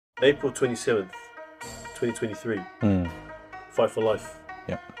April 27th, 2023. Fight for life.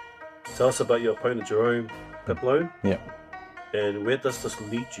 Yeah. Tell us about your opponent, Jerome Pampellone. Yeah. And where does this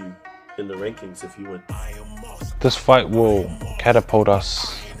lead you in the rankings if you win? This fight will catapult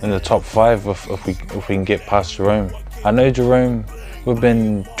us in the top 5 if we can get past Jerome. I know Jerome, we've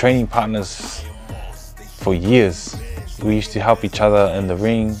been training partners for years. We used to help each other in the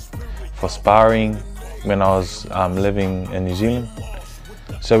ring for sparring when I was living in New Zealand.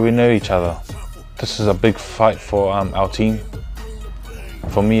 So we know each other. This is a big fight for our team,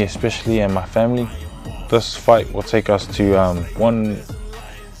 for me especially and my family. This fight will take us to one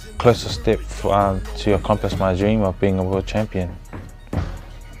closer step to accomplish my dream of being a world champion.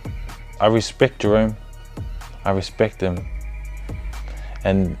 I respect Jerome, I respect him,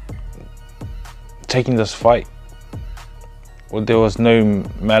 and taking this fight, well, there was no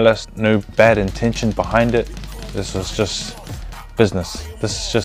malice, no bad intention behind it. This was just business. This is